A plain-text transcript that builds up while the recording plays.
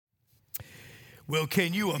Well,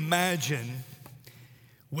 can you imagine,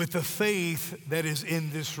 with the faith that is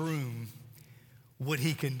in this room, what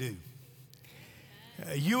he can do?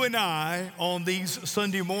 You and I on these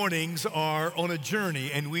Sunday mornings are on a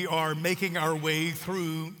journey, and we are making our way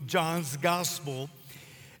through John's gospel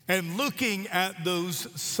and looking at those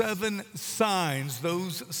 7 signs,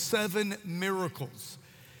 those 7 miracles.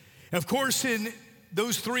 Of course, in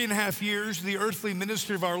those 3.5 years, the earthly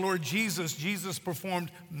ministry of our Lord Jesus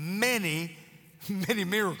performed many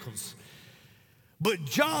miracles. But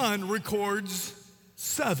John records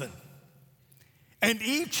 7. And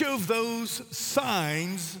each of those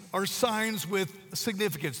signs are signs with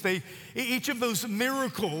significance. Each of those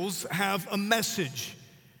miracles have a message.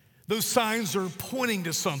 Those signs are pointing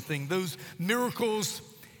to something. Those miracles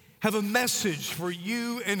have a message for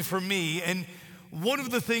you and for me. And one of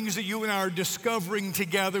the things that you and I are discovering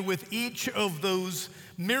together with each of those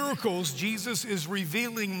miracles, Jesus is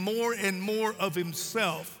revealing more and more of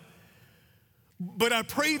himself. But I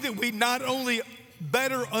pray that we not only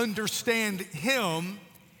better understand him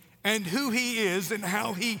and who he is and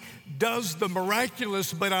how he does the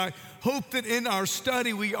miraculous, but I hope that in our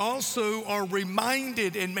study we also are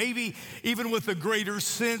reminded, and maybe even with a greater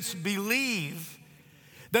sense believe,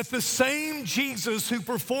 that the same Jesus who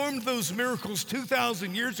performed those miracles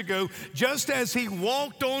 2,000 years ago, just as he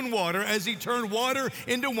walked on water, as he turned water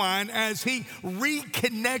into wine, as he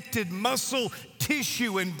reconnected muscle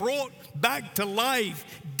tissue and brought back to life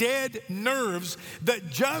dead nerves, that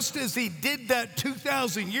just as he did that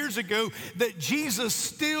 2,000 years ago, that Jesus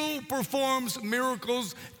still performs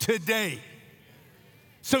miracles today.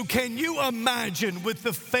 So can you imagine, with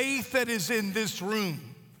the faith that is in this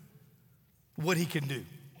room, what he can do?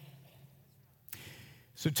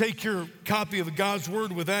 So take your copy of God's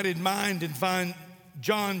Word with that in mind and find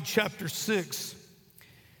John chapter 6.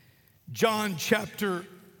 John chapter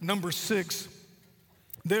number 6.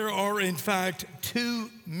 There are, in fact, 2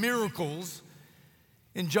 miracles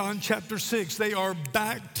in John chapter 6. They are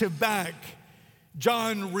back to back.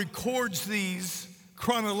 John records these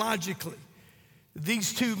chronologically.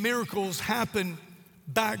 These 2 miracles happen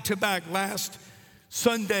back to back. Last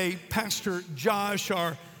Sunday, Pastor Josh,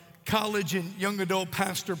 our college and young adult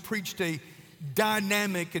pastor, preached a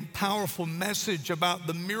dynamic and powerful message about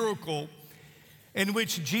the miracle in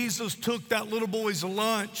which Jesus took that little boy's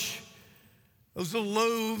lunch, those little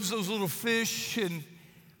loaves, those little fish, and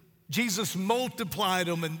Jesus multiplied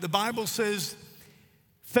them. And the Bible says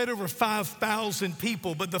fed over 5,000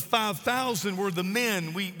 people, but the 5,000 were the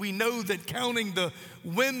men. We know that counting the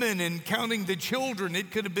women and counting the children,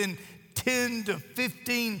 it could have been 10 to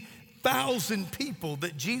 15,000 people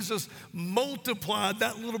that Jesus multiplied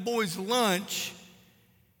that little boy's lunch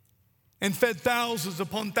and fed thousands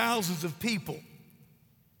upon thousands of people.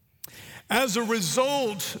 As a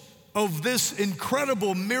result of this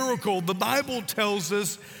incredible miracle, the Bible tells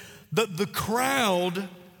us that the crowd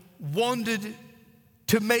wanted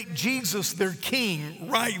to make Jesus their king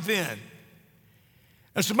right then.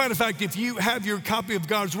 As a matter of fact, if you have your copy of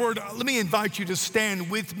God's Word, let me invite you to stand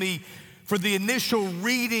with me for the initial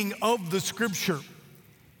reading of the scripture.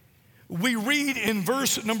 We read in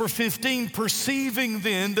verse number 15, perceiving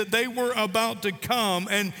then that they were about to come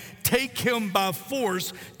and take him by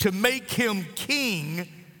force to make him king,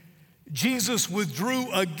 Jesus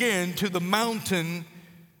withdrew again to the mountain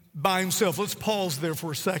by himself. Let's pause there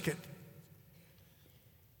for a second.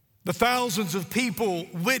 The thousands of people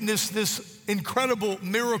witnessed this incredible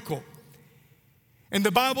miracle. And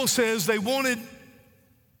the Bible says they wanted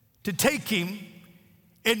to take him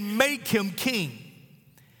and make him king.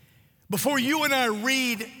 Before you and I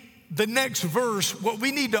read the next verse, what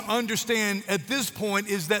we need to understand at this point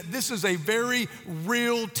is that this is a very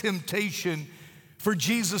real temptation for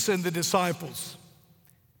Jesus and the disciples.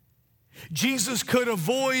 Jesus could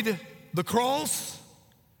avoid the cross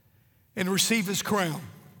and receive his crown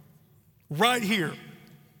right here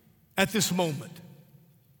at this moment.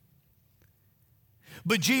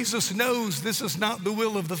 But Jesus knows this is not the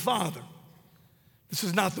will of the Father. This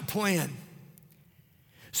is not the plan.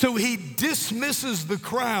 So he dismisses the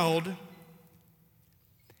crowd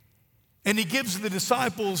and he gives the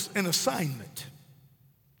disciples an assignment.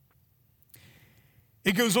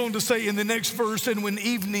 It goes on to say in the next verse, and when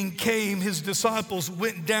evening came, his disciples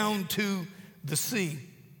went down to the sea.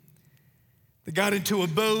 They got into a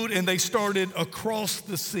boat and they started across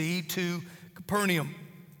the sea to Capernaum.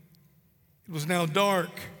 It was now dark.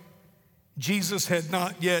 Jesus had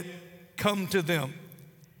not yet come to them.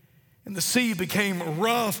 And the sea became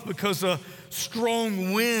rough because a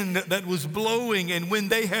strong wind that was blowing. And when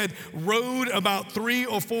they had rowed about 3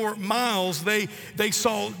 or 4 miles, they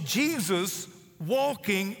saw Jesus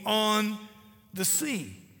walking on the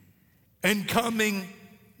sea and coming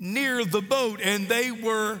near the boat, and they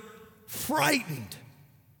were frightened.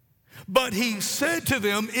 But he said to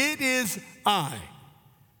them, "It is I.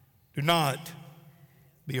 Do not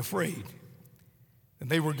be afraid." And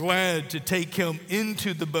they were glad to take him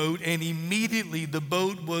into the boat, and immediately the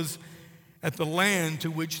boat was at the land to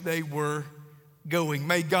which they were going.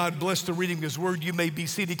 May God bless the reading of his word. You may be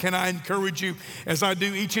seated. Can I encourage you, as I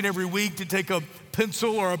do each and every week, to take a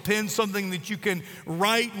pencil or a pen, something that you can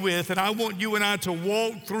write with, and I want you and I to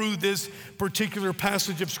walk through this particular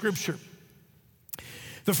passage of Scripture.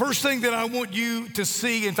 The first thing that I want you to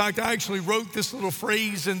see, in fact, I actually wrote this little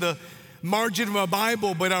phrase in the margin of my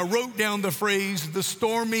Bible, but I wrote down the phrase, the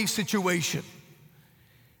stormy situation.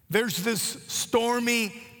 There's this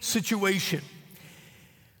stormy situation.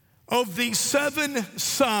 Of these 7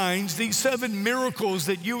 signs, these 7 miracles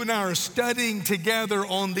that you and I are studying together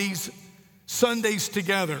on these Sundays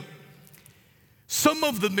together, some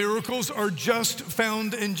of the miracles are just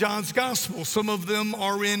found in John's gospel. Some of them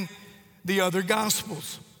are in the other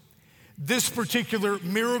gospels. This particular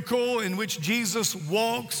miracle in which Jesus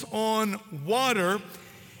walks on water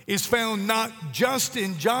is found not just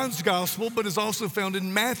in John's gospel, but is also found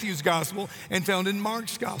in Matthew's gospel and found in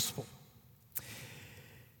Mark's gospel.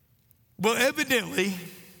 Well, evidently,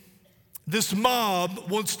 this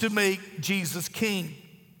mob wants to make Jesus king.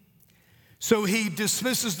 So he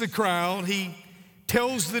dismisses the crowd. He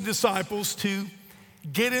tells the disciples to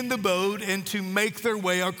get in the boat and to make their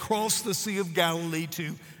way across the Sea of Galilee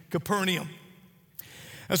to Capernaum.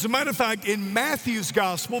 As a matter of fact, in Matthew's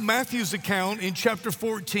gospel, Matthew's account in chapter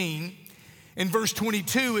 14, in verse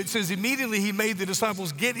 22, it says, immediately he made the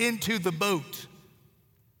disciples get into the boat.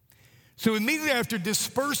 So immediately after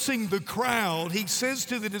dispersing the crowd, he says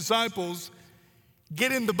to the disciples,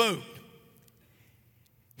 get in the boat.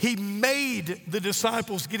 He made the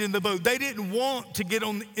disciples get in the boat. They didn't want to get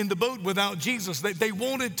in the boat without Jesus. They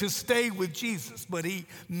wanted to stay with Jesus, but he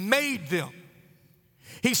made them.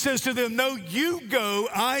 He says to them, no, you go.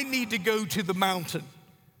 I need to go to the mountain.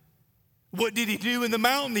 What did he do in the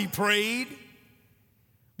mountain? He prayed.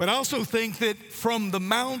 But I also think that from the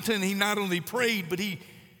mountain, he not only prayed, but he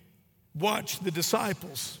watched the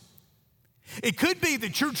disciples. It could be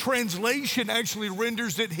that your translation actually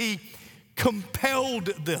renders it, he compelled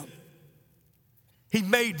them. He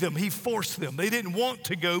made them, he forced them. They didn't want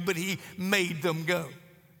to go, but he made them go.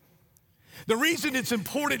 The reason it's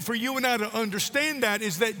important for you and I to understand that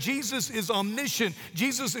is that Jesus is omniscient.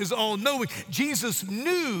 Jesus is all-knowing. Jesus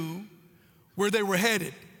knew where they were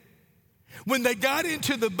headed. When they got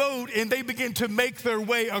into the boat and they began to make their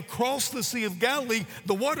way across the Sea of Galilee,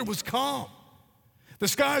 the water was calm. The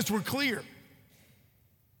skies were clear.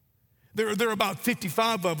 There are about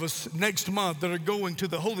 55 of us next month that are going to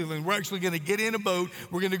the Holy Land. We're actually going to get in a boat.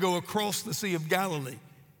 We're going to go across the Sea of Galilee.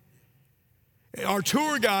 Our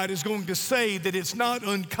tour guide is going to say that it's not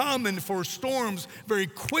uncommon for storms very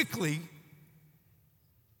quickly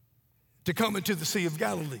to come into the Sea of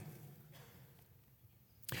Galilee.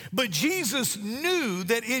 But Jesus knew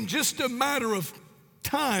that in just a matter of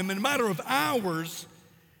time, in a matter of hours,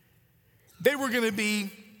 they were going to be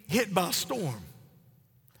hit by a storm.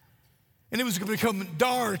 And it was going to become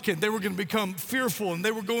dark, and they were going to become fearful, and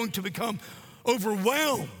they were going to become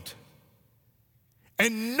overwhelmed.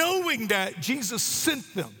 And knowing that, Jesus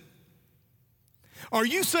sent them. Are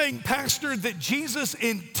you saying, Pastor, that Jesus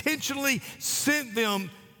intentionally sent them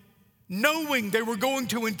knowing they were going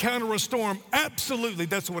to encounter a storm? Absolutely,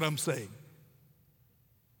 that's what I'm saying.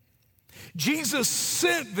 Jesus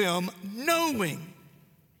sent them knowing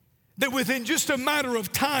that within just a matter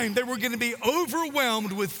of time, they were going to be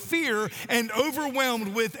overwhelmed with fear and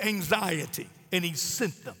overwhelmed with anxiety, and he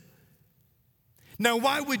sent them. Now,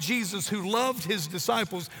 why would Jesus, who loved his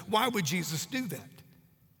disciples, why would Jesus do that?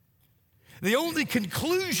 The only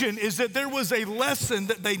conclusion is that there was a lesson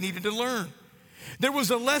that they needed to learn. There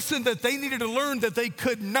was a lesson that they needed to learn that they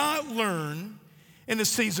could not learn in a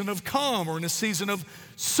season of calm or in a season of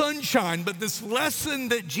sunshine. But this lesson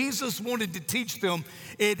that Jesus wanted to teach them,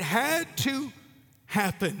 it had to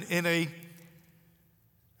happen in a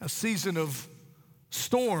season of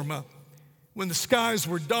storm, when the skies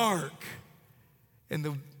were dark and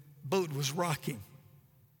the boat was rocking.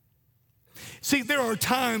 See, there are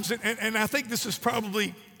times, and I think this is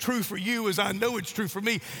probably true for you as I know it's true for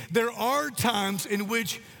me. There are times in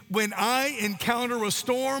which when I encounter a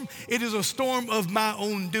storm, it is a storm of my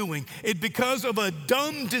own doing. Because of a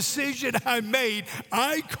dumb decision I made,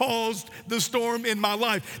 I caused the storm in my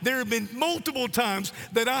life. There have been multiple times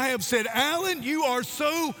that I have said, Alan, you are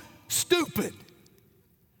so stupid.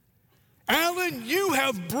 Alan, you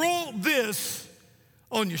have brought this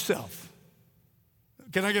on yourself.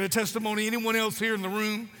 Can I get a testimony? Anyone else here in the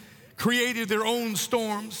room created their own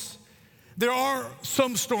storms? There are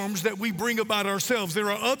some storms that we bring about ourselves.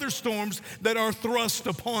 There are other storms that are thrust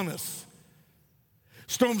upon us.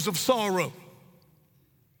 Storms of sorrow.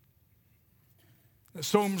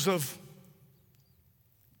 Storms of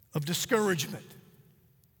discouragement.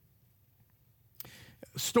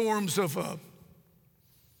 Storms of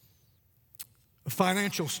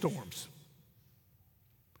financial storms.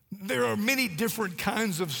 There are many different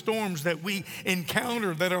kinds of storms that we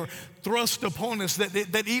encounter that are thrust upon us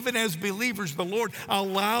that even as believers, the Lord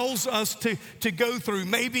allows us to go through,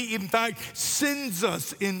 maybe in fact sends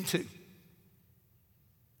us into.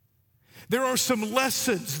 There are some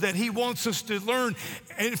lessons that he wants us to learn.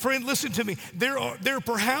 And friend, listen to me. There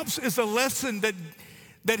perhaps is a lesson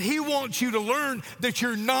that he wants you to learn that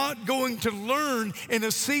you're not going to learn in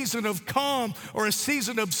a season of calm or a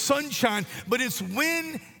season of sunshine, but it's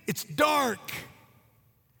when it's dark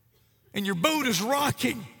and your boat is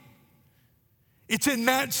rocking. It's in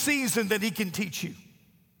that season that he can teach you.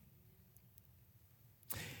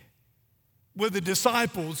 With the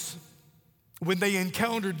disciples, when they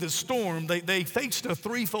encountered the storm, they faced a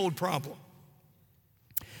threefold problem.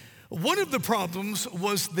 One of the problems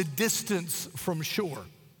was the distance from shore.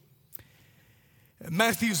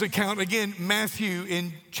 Matthew's account, again, Matthew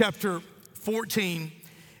in chapter 14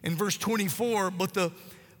 and verse 24, but the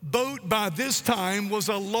boat by this time was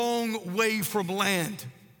a long way from land.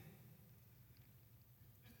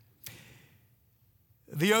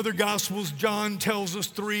 The other Gospels, John tells us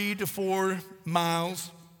 3 to 4 miles.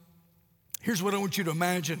 Here's what I want you to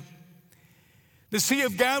imagine. The Sea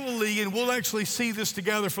of Galilee, and we'll actually see this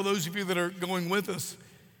together for those of you that are going with us.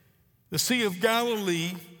 The Sea of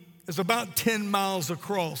Galilee is about 10 miles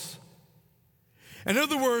across. In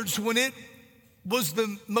other words, when it was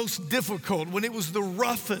the most difficult, when it was the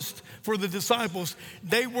roughest for the disciples,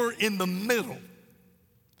 they were in the middle.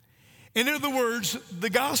 In other words, the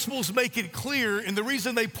Gospels make it clear, and the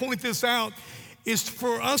reason they point this out is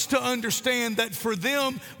for us to understand that for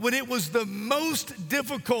them, when it was the most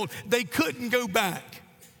difficult, they couldn't go back.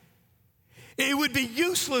 It would be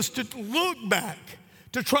useless to look back,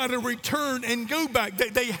 to try to return and go back.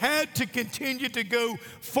 They had to continue to go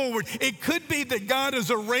forward. It could be that God has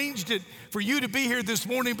arranged it for you to be here this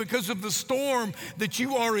morning because of the storm that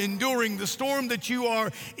you are enduring, the storm that you are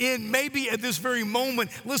in, maybe at this very moment.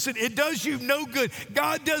 Listen, it does you no good.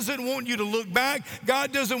 God doesn't want you to look back.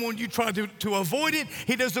 God doesn't want you to try to avoid it.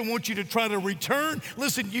 He doesn't want you to try to return.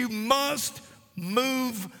 Listen, you must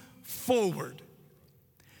move forward.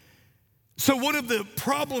 So one of the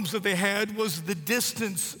problems that they had was the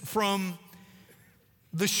distance from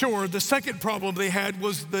the shore. The second problem they had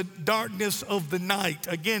was the darkness of the night.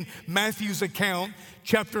 Again, Matthew's account,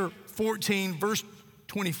 chapter 14, verse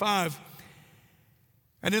 25.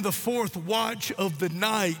 And in the fourth watch of the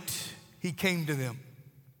night, he came to them.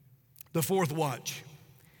 The fourth watch.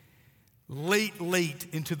 Late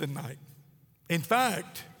into the night. In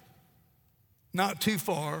fact, not too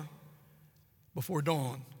far before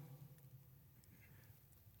dawn.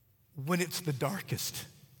 When it's the darkest.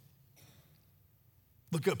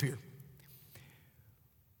 Look up here.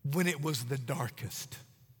 When it was the darkest.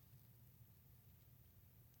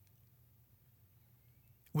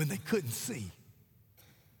 When they couldn't see.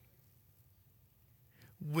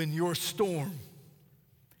 When your storm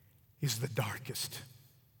is the darkest.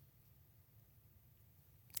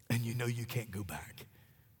 And you know you can't go back.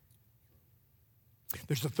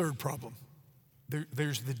 There's a third problem.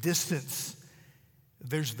 There's the distance.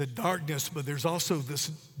 There's the darkness, but there's also this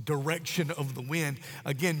direction of the wind.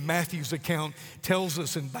 Again, Matthew's account tells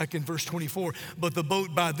us, and back in verse 24, but the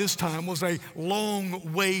boat by this time was a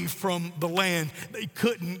long way from the land. They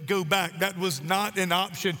couldn't go back. That was not an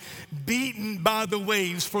option. Beaten by the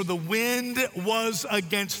waves, for the wind was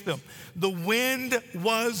against them. The wind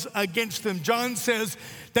was against them. John says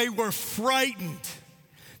they were frightened.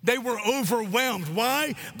 They were overwhelmed.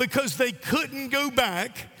 Why? Because they couldn't go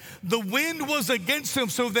back. The wind was against them,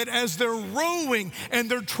 so that as they're rowing and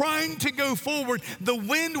they're trying to go forward, the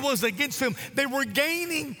wind was against them. They were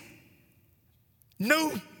gaining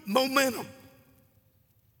no momentum.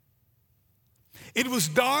 It was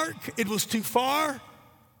dark. It was too far.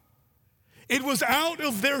 It was out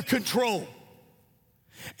of their control.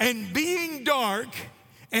 And being dark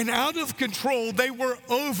and out of control, they were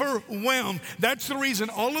overwhelmed. That's the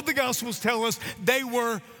reason all of the Gospels tell us they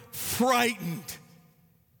were frightened.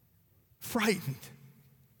 Frightened.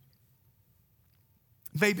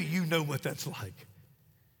 Maybe you know what that's like.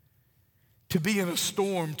 To be in a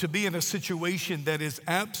storm, to be in a situation that is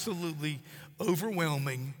absolutely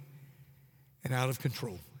overwhelming and out of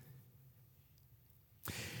control.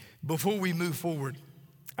 Before we move forward,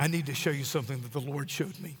 I need to show you something that the Lord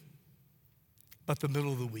showed me about the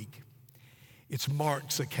middle of the week. It's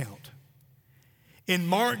Mark's account. In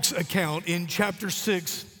Mark's account, in chapter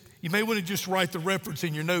 6, you may want to just write the reference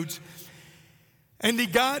in your notes. And he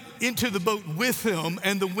got into the boat with him,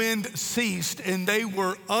 and the wind ceased, and they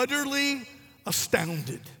were utterly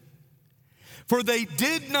astounded. For they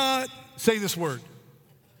did not, say this word,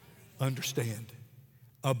 understand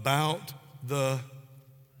about the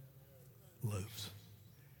loaves.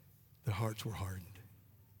 Their hearts were hardened.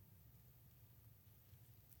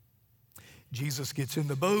 Jesus gets in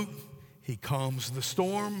the boat. He calms the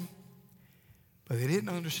storm. But they didn't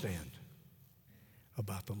understand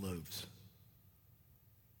about the loaves.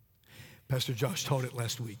 Pastor Josh taught it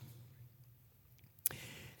last week.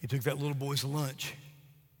 He took that little boy's lunch.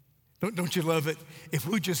 Don't you love it? If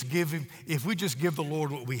we just give the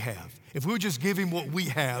Lord what we have, if we just give him what we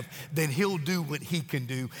have, then he'll do what he can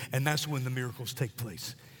do, and that's when the miracles take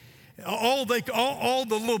place. All the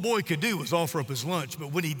little boy could do was offer up his lunch,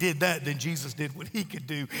 but when he did that, then Jesus did what he could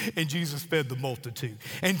do, and Jesus fed the multitude.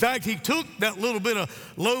 In fact, he took that little bit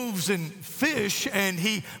of loaves and fish, and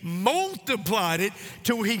he multiplied it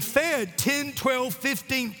to where he fed 10, 12,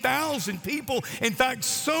 15,000 people. In fact,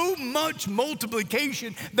 so much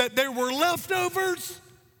multiplication that there were leftovers.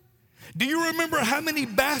 Do you remember how many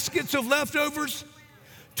baskets of leftovers?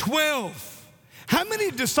 12. How many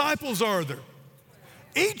disciples are there?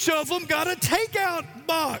 Each of them got a takeout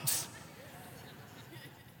box.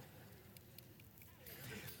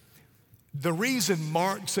 The reason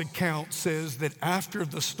Mark's account says that after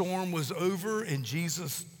the storm was over and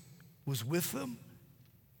Jesus was with them,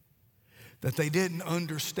 that they didn't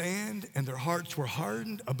understand and their hearts were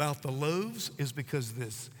hardened about the loaves is because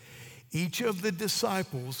this. Each of the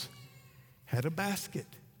disciples had a basket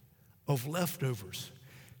of leftovers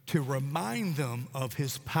to remind them of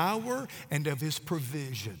his power and of his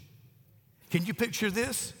provision. Can you picture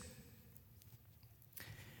this?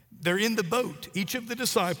 They're in the boat. Each of the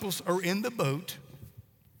disciples are in the boat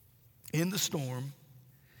in the storm.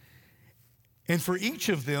 And for each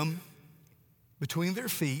of them, between their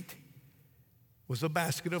feet, was a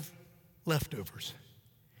basket of leftovers.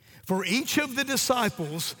 For each of the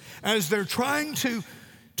disciples, as they're trying to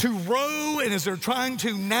row and as they're trying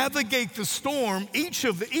to navigate the storm, each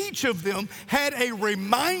of them had a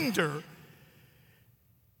reminder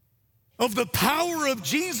of the power of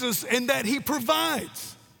Jesus and that he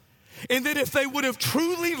provides. And that if they would have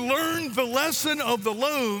truly learned the lesson of the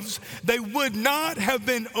loaves, they would not have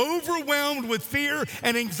been overwhelmed with fear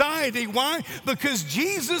and anxiety. Why? Because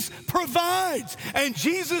Jesus provides and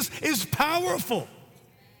Jesus is powerful.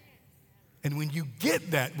 And when you get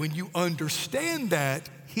that, when you understand that,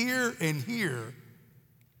 here and here,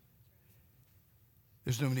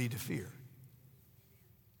 there's no need to fear.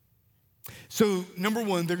 So, number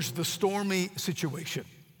one, there's the stormy situation.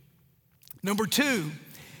 Number two,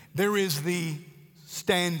 there is the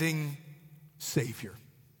standing Savior.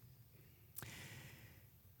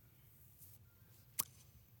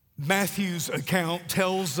 Matthew's account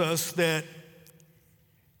tells us that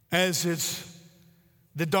as it's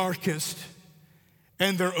the darkest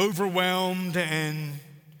and they're overwhelmed and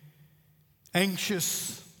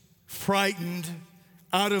anxious, frightened,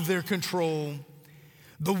 out of their control,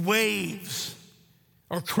 the waves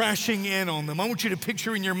are crashing in on them. I want you to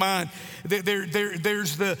picture in your mind that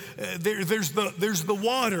there's the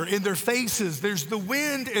water in their faces. There's the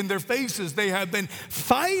wind in their faces. They have been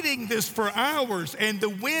fighting this for hours, and the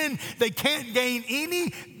wind, they can't gain any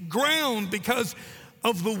ground because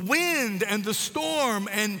of the wind and the storm.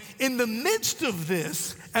 And in the midst of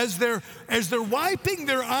this, as they're wiping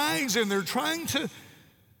their eyes and they're trying to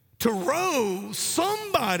row,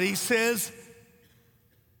 somebody says,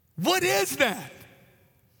 "What is that?"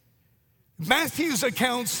 Matthew's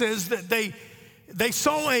account says that they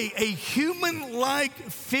saw a human-like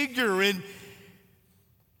figure, and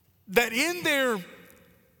that in their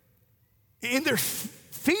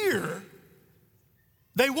fear,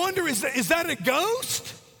 they wonder, is that a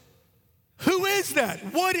ghost? Who is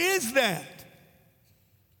that? What is that?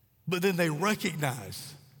 But then they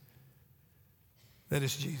recognize that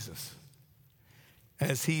it's Jesus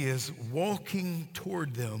as he is walking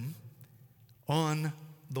toward them on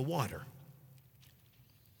the water.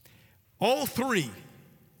 All three,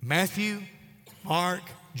 Matthew, Mark,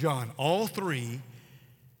 John, all three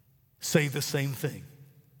say the same thing.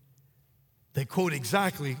 They quote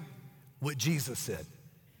exactly what Jesus said.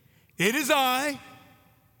 "It is I,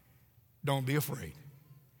 don't be afraid.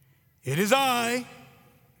 It is I,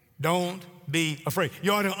 don't be afraid.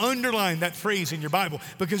 You ought to underline that phrase in your Bible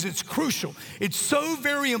because it's crucial. It's so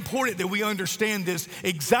very important that we understand this,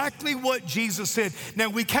 exactly what Jesus said. Now,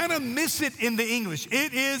 we kind of miss it in the English.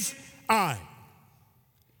 It is I.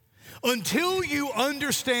 Until you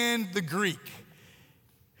understand the Greek,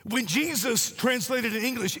 when Jesus translated in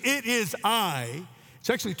English, it is I, it's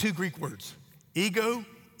actually two Greek words, ego,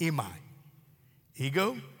 eimi.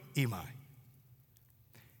 Ego, eimi.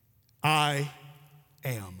 I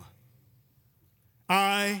am.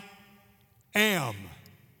 I am.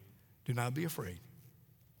 Do not be afraid.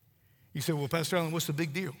 You say, well, Pastor Allen, what's the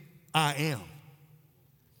big deal? I am.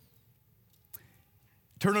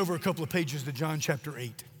 Turn over a couple of pages to John chapter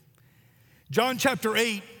 8. John chapter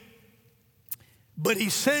 8, but he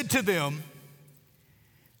said to them,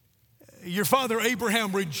 your father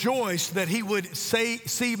Abraham rejoiced that he would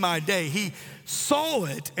see my day. He saw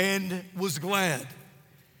it and was glad.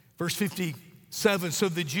 Verse 57, so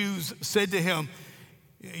the Jews said to him,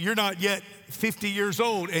 you're not yet 50 years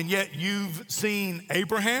old, and yet you've seen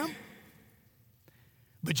Abraham?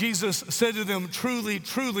 But Jesus said to them, truly,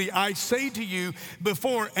 truly, I say to you,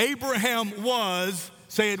 before Abraham was,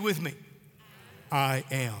 say it with me, I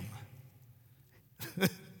am.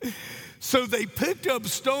 So they picked up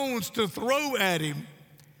stones to throw at him,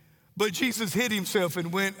 but Jesus hid himself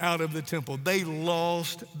and went out of the temple. They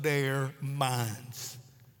lost their minds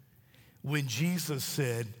when Jesus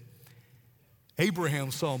said,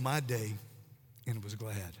 Abraham saw my day and was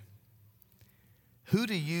glad. Who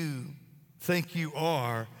do you think you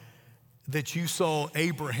are that you saw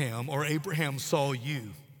Abraham or Abraham saw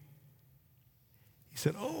you? He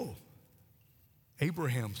said, oh,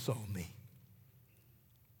 Abraham saw me.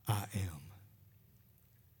 I am.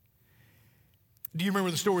 Do you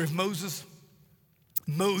remember the story of Moses?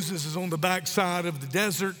 Moses is on the backside of the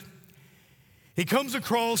desert. He comes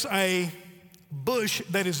across a bush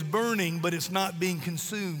that is burning, but it's not being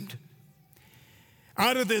consumed.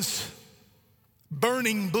 Out of this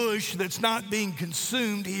burning bush that's not being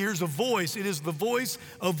consumed, he hears a voice. It is the voice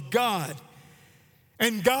of God.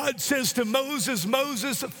 And God says to Moses,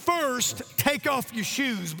 Moses, first take off your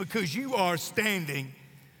shoes because you are standing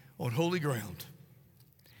on holy ground.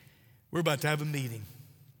 We're about to have a meeting,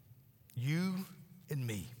 you and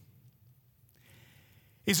me.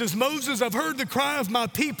 He says, Moses, I've heard the cry of my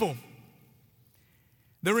people.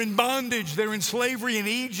 They're in bondage, they're in slavery in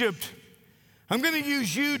Egypt. I'm going to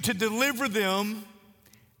use you to deliver them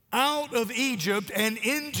out of Egypt and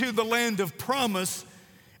into the land of promise,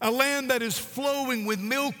 a land that is flowing with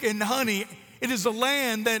milk and honey. It is a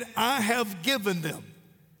land that I have given them.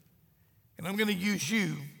 And I'm going to use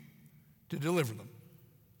you to deliver them.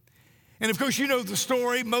 And of course, you know the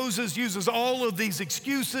story. Moses uses all of these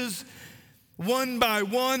excuses one by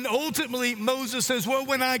one. Ultimately, Moses says, well,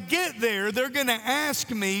 when I get there, they're going to ask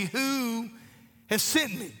me who has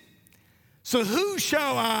sent me. So who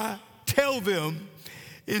shall I tell them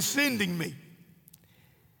is sending me?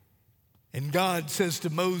 And God says to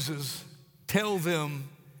Moses, tell them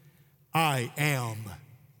I am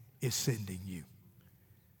is sending you.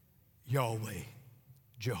 Yahweh,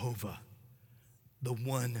 Jehovah, the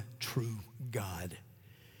one true God.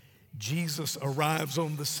 Jesus arrives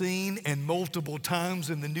on the scene, and multiple times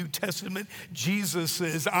in the New Testament, Jesus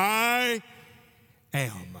says, I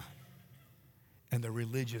am. And the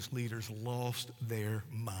religious leaders lost their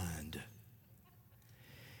mind.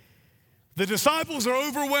 The disciples are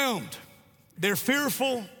overwhelmed. They're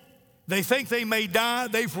fearful. They think they may die.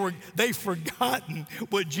 They've forgotten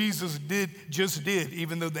what Jesus just did,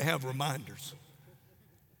 even though they have reminders.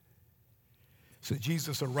 So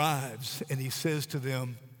Jesus arrives and he says to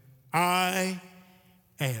them, I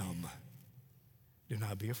am. Do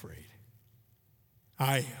not be afraid.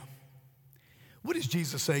 I am. What is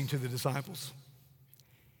Jesus saying to the disciples?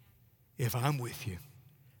 If I'm with you,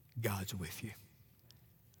 God's with you.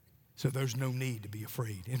 So there's no need to be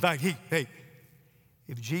afraid. In fact,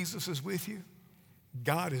 if Jesus is with you,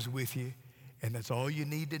 God is with you, and that's all you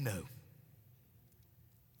need to know.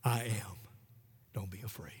 I am. Don't be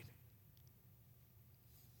afraid.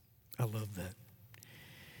 I love that.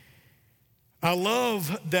 I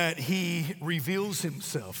love that he reveals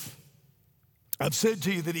himself. I've said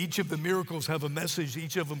to you that each of the miracles have a message.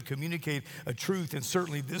 Each of them communicate a truth, and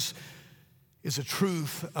certainly this is a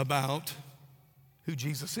truth about who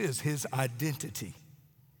Jesus is, his identity.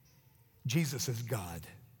 Jesus is God.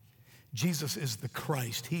 Jesus is the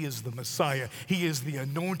Christ. He is the Messiah. He is the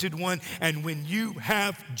anointed one. And when you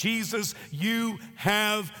have Jesus, you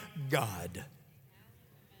have God.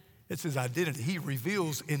 It's his identity. He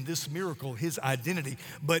reveals in this miracle his identity.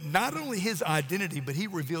 But not only his identity, but he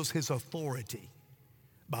reveals his authority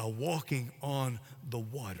by walking on the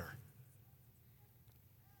water.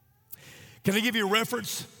 Can I give you a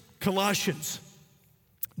reference? Colossians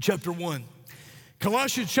chapter 1.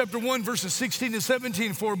 Colossians chapter 1, verses 16 and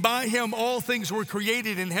 17, for by him all things were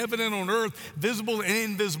created in heaven and on earth, visible and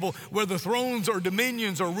invisible, whether thrones or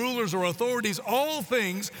dominions or rulers or authorities, all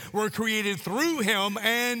things were created through him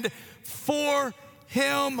and for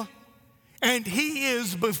him. And he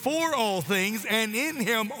is before all things, and in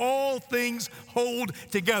him all things hold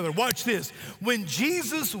together. Watch this. When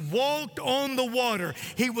Jesus walked on the water,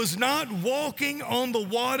 he was not walking on the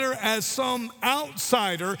water as some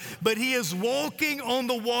outsider, but he is walking on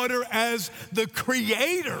the water as the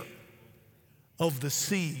creator of the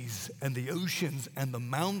seas and the oceans and the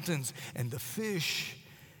mountains and the fish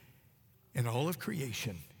and all of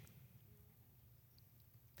creation.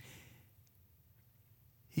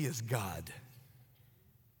 He is God,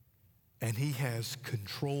 and he has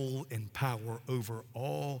control and power over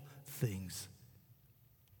all things.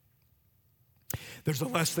 There's the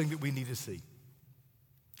last thing that we need to see,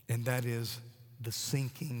 and that is the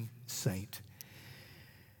sinking saint.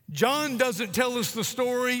 John doesn't tell us the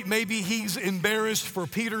story. Maybe he's embarrassed for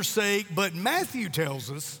Peter's sake, but Matthew tells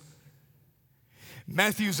us.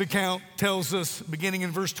 Matthew's account tells us, beginning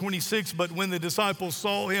in verse 26, but when the disciples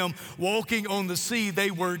saw him walking on the sea,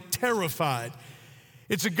 they were terrified.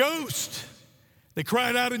 It's a ghost. They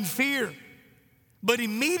cried out in fear. But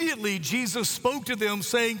immediately Jesus spoke to them,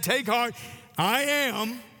 saying, take heart, I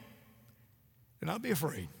am, and not be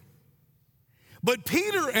afraid. But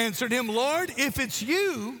Peter answered him, Lord, if it's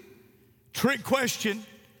you, trick question,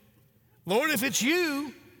 Lord, if it's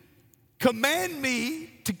you, command me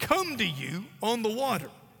to come to you on the water.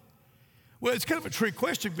 Well, it's kind of a trick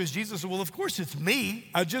question because Jesus said, well, of course it's me.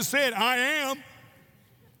 I just said I am.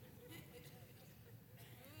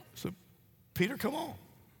 So, Peter, come on.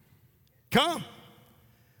 Come.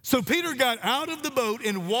 So Peter got out of the boat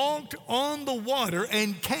and walked on the water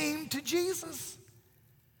and came to Jesus.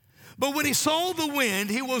 But when he saw the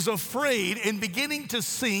wind, he was afraid, and beginning to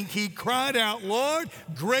sink, he cried out, Lord,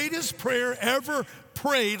 greatest prayer ever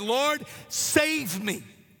prayed, Lord, save me.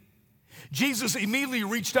 Jesus immediately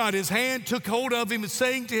reached out his hand, took hold of him, and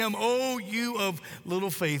saying to him, oh, you of little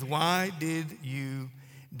faith, why did you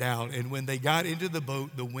doubt? And when they got into the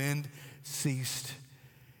boat, the wind ceased,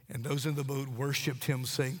 and those in the boat worshiped him,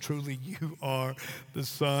 saying, truly, you are the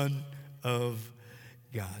Son of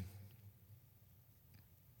God.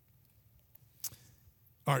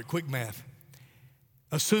 All right, quick math.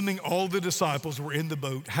 Assuming all the disciples were in the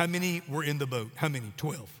boat, how many were in the boat? How many?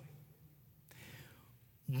 12.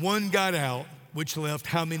 One got out, which left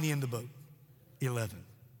how many in the boat? 11.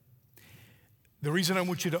 The reason I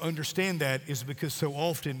want you to understand that is because so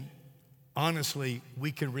often, honestly,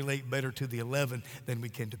 we can relate better to the 11 than we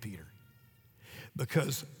can to Peter.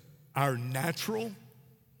 Because our natural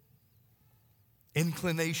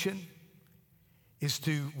inclination is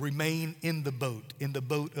to remain in the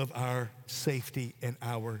boat of our safety and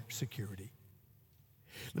our security.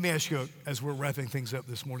 Let me ask you, as we're wrapping things up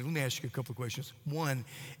this morning, let me ask you a couple of questions. One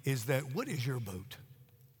is that, what is your boat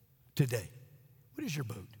today? What is your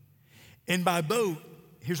boat? And by boat,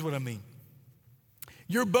 here's what I mean.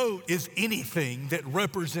 Your boat is anything that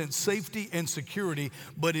represents safety and security,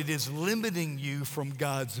 but it is limiting you from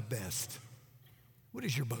God's best. What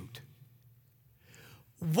is your boat?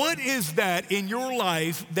 What is that in your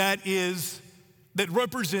life that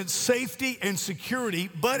represents safety and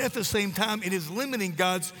security, but at the same time, it is limiting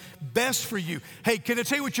God's best for you? Hey, can I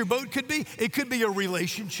tell you what your boat could be? It could be a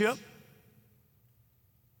relationship.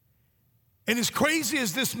 And as crazy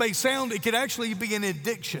as this may sound, it could actually be an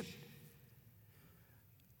addiction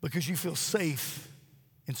because you feel safe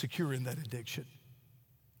and secure in that addiction.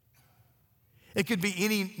 It could be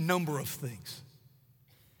any number of things.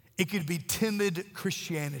 It could be timid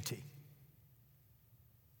Christianity.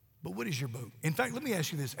 But what is your boat? In fact, let me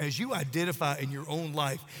ask you this. As you identify in your own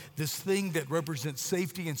life this thing that represents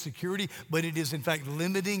safety and security, but it is in fact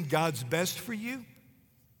limiting God's best for you,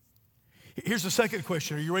 here's the second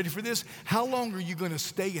question. Are you ready for this? How long are you going to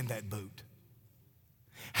stay in that boat?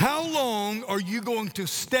 How long are you going to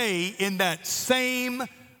stay in that same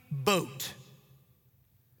boat?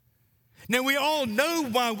 Now, we all know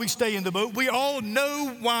why we stay in the boat. We all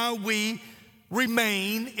know why we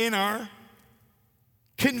remain in our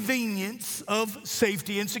convenience of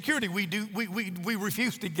safety and security. We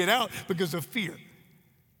refuse to get out because of fear.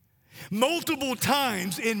 Multiple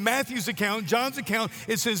times in Matthew's account, John's account,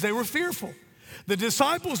 it says they were fearful. The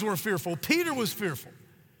disciples were fearful. Peter was fearful.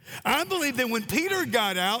 I believe that when Peter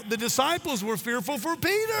got out, the disciples were fearful for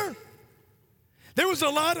Peter. There was a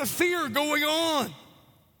lot of fear going on.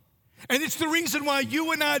 And it's the reason why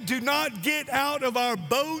you and I do not get out of our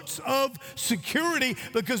boats of security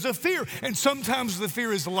because of fear. And sometimes the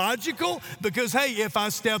fear is logical because, hey, if I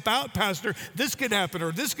step out, Pastor, this could happen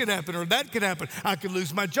or this could happen or that could happen. I could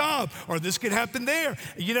lose my job or this could happen there.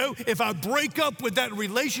 You know, if I break up with that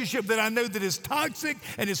relationship that I know that is toxic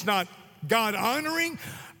and it's not God honoring,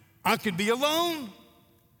 I could be alone.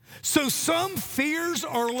 So some fears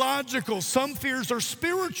are logical, some fears are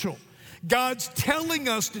spiritual. God's telling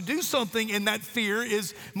us to do something, and that fear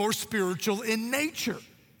is more spiritual in nature.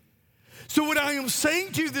 So what I am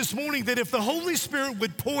saying to you this morning, that if the Holy Spirit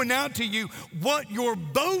would point out to you what your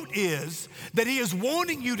boat is, that he is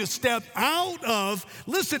wanting you to step out of,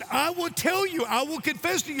 listen, I will tell you, I will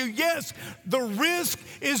confess to you, yes, the risk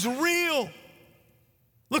is real.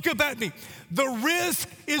 Look up at me. The risk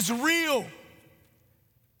is real.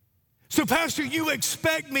 So, Pastor, you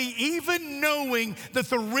expect me, even knowing that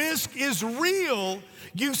the risk is real,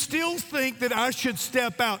 you still think that I should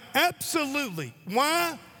step out? Absolutely.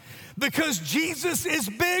 Why? Because Jesus is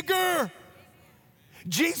bigger.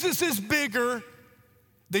 Jesus is bigger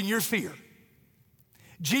than your fear.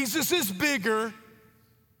 Jesus is bigger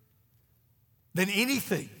than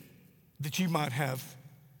anything that you might have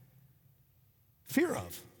fear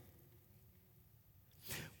of.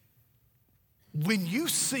 When you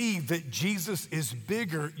see that Jesus is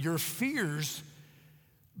bigger, your fears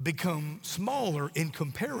become smaller in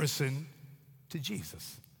comparison to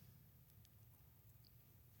Jesus.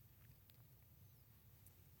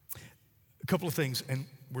 A couple of things and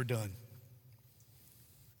we're done.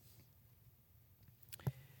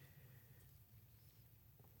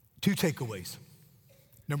 Two takeaways.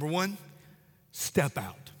 Number one, step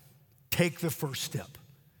out. Take the first step.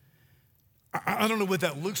 I don't know what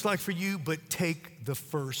that looks like for you, but take the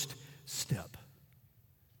first step.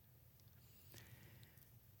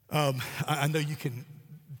 I know you can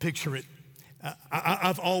picture it.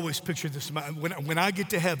 I've always pictured this. When I get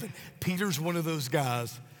to heaven, Peter's one of those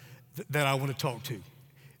guys that I want to talk to.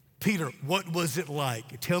 Peter, what was it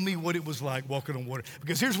like? Tell me what it was like walking on water.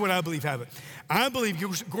 Because here's what I believe happened. I believe,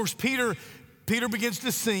 of course, Peter begins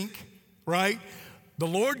to sink, right? The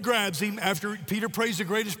Lord grabs him after Peter prays the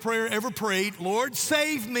greatest prayer ever prayed. Lord,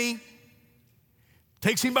 save me.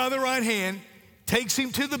 Takes him by the right hand, takes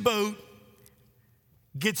him to the boat,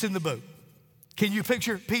 gets in the boat. Can you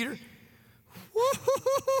picture Peter?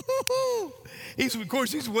 Woo-hoo-hoo-hoo-hoo. Of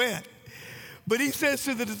course, he's wet. But he says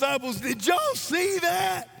to the disciples, did y'all see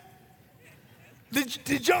that?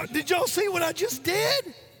 Did y'all see what I just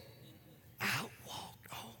did? I walked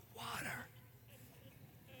on water.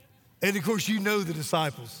 And of course, you know the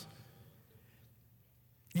disciples.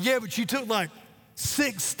 Yeah, but you took like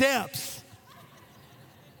 6 steps.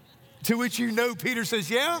 To which you know Peter says,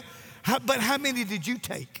 yeah, but how many did you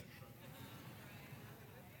take?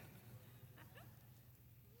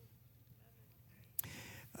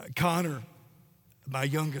 Connor, my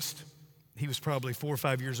youngest, he was probably 4 or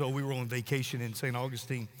 5 years old. We were on vacation in St.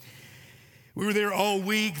 Augustine. We were there all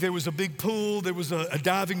week. There was a big pool. There was a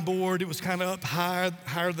diving board. It was kind of up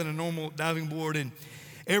higher than a normal diving board. And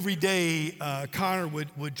every day, Connor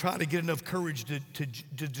would try to get enough courage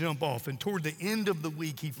to jump off. And toward the end of the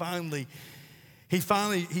week, he finally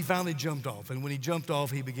jumped off. And when he jumped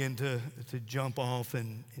off, he began to jump off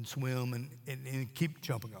and swim and keep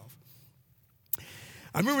jumping off.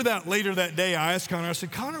 I remember that later that day, I asked Connor, I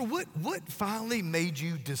said, Connor, what finally made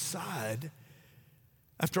you decide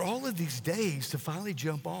after all of these days to finally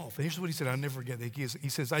jump off? And here's what he said, I'll never forget that. He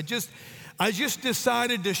says, I just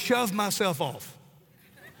decided to shove myself off.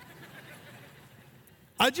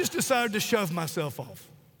 I just decided to shove myself off.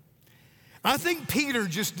 I think Peter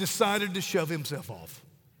just decided to shove himself off.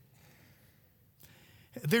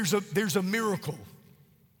 There's a miracle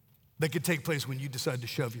that could take place when you decide to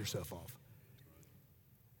shove yourself off.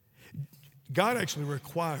 God actually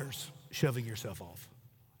requires shoving yourself off.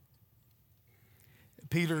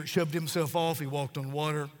 Peter shoved himself off. He walked on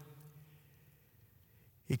water.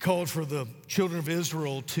 He called for the children of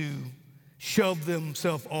Israel to shove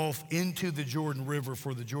themselves off into the Jordan River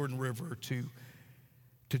for the Jordan River to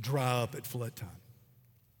dry up at flood time.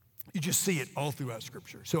 You just see it all throughout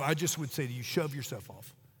Scripture. So I just would say to you, shove yourself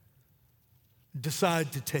off.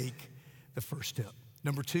 Decide to take the first step.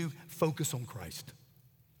 Number 2, focus on Christ.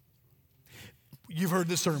 You've heard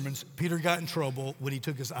the sermons. Peter got in trouble when he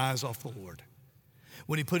took his eyes off the Lord,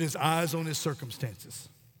 when he put his eyes on his circumstances.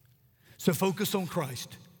 So focus on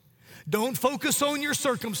Christ. Don't focus on your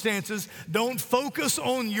circumstances. Don't focus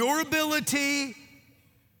on your ability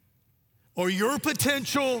or your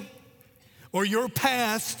potential or your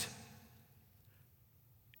past,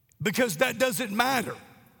 because that doesn't matter.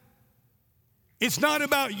 It's not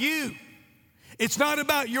about you. It's not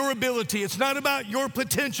about your ability. It's not about your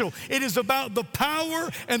potential. It is about the power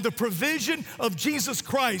and the provision of Jesus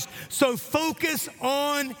Christ. So focus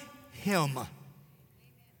on him.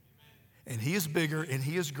 And he is bigger and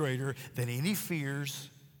he is greater than any fears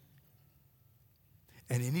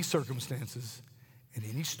and any circumstances and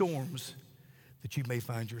any storms that you may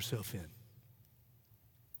find yourself in.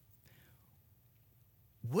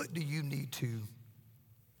 What do you need to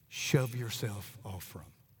shove yourself off from?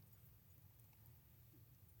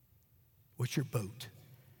 What's your boat?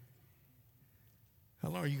 How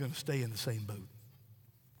long are you going to stay in the same boat?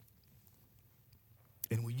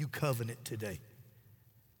 And will you covenant today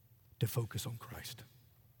to focus on Christ?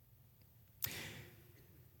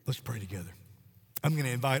 Let's pray together. I'm going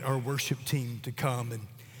to invite our worship team to come and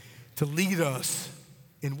to lead us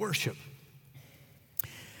in worship.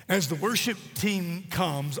 As the worship team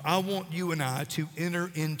comes, I want you and I to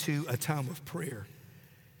enter into a time of prayer,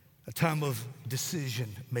 a time of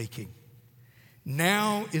decision making.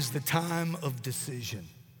 Now is the time of decision.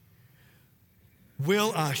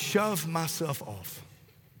 Will I shove myself off?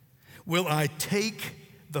 Will I take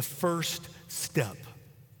the first step?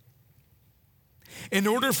 In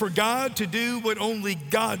order for God to do what only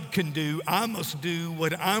God can do, I must do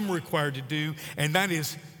what I'm required to do, and that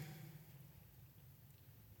is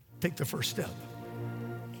take the first step.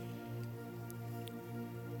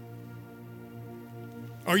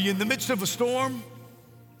 Are you in the midst of a storm?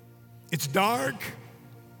 It's dark.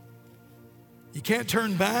 You can't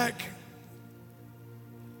turn back.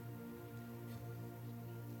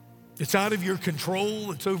 It's out of your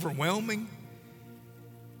control. It's overwhelming.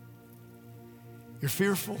 You're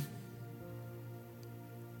fearful.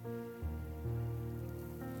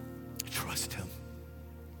 Trust him.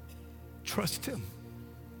 Trust him.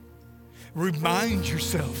 Remind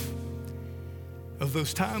yourself of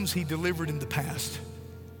those times he delivered in the past.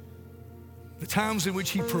 The times in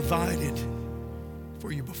which he provided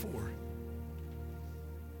for you before.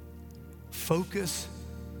 Focus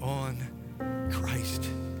on Christ.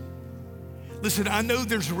 Listen, I know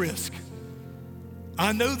there's risk.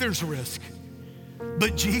 I know there's risk.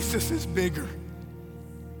 But Jesus is bigger.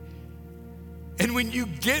 And when you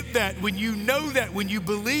get that, when you know that, when you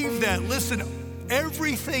believe that, listen,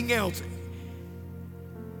 everything else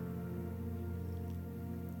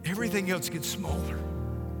gets smaller.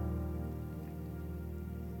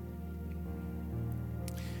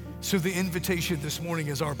 So the invitation this morning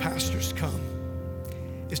as our pastors come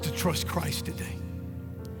is to trust Christ today.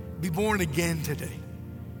 Be born again today.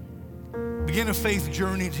 Begin a faith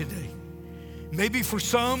journey today. Maybe for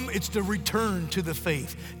some, it's to return to the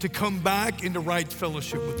faith, to come back into right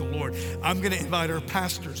fellowship with the Lord. I'm going to invite our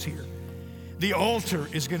pastors here. The altar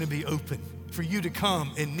is going to be open for you to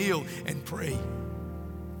come and kneel and pray.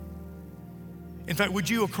 In fact, would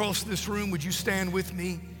you across this room, would you stand with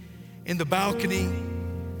me in the balcony,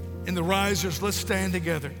 in the risers? Let's stand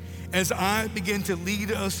together. As I begin to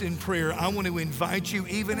lead us in prayer, I want to invite you,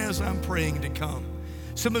 even as I'm praying, to come.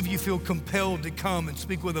 Some of you feel compelled to come and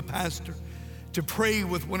speak with a pastor, to pray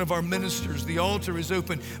with one of our ministers. The altar is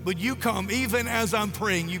open, but you come, even as I'm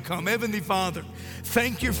praying, you come. Heavenly Father,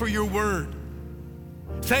 thank you for your word.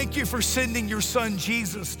 Thank you for sending your son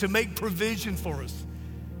Jesus to make provision for us.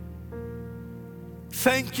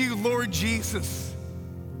 Thank you, Lord Jesus.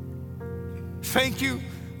 Thank you,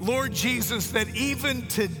 Lord Jesus, that even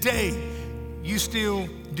today, you still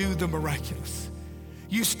do the miraculous.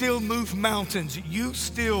 You still move mountains. You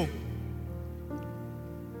still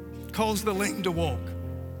cause the lame to walk.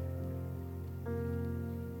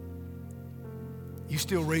 You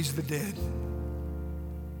still raise the dead.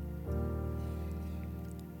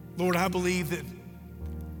 Lord, I believe that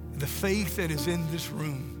the faith that is in this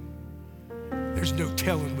room, there's no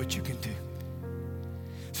telling what you can do.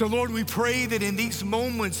 So Lord, we pray that in these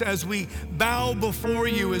moments as we bow before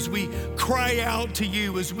you, as we cry out to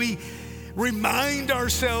you, as we remind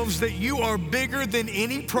ourselves that you are bigger than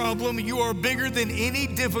any problem, you are bigger than any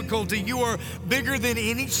difficulty, you are bigger than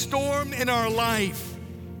any storm in our life.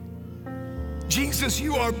 Jesus,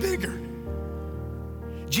 you are bigger.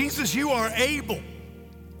 Jesus, you are able.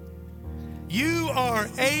 You are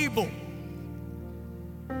able.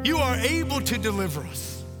 You are able to deliver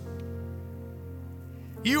us.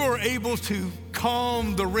 You are able to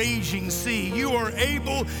calm the raging sea. You are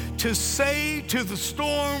able to say to the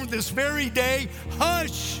storm this very day,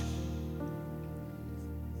 hush.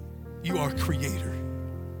 You are creator.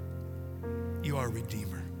 You are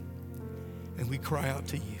redeemer. And we cry out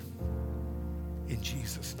to you in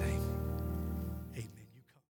Jesus' name.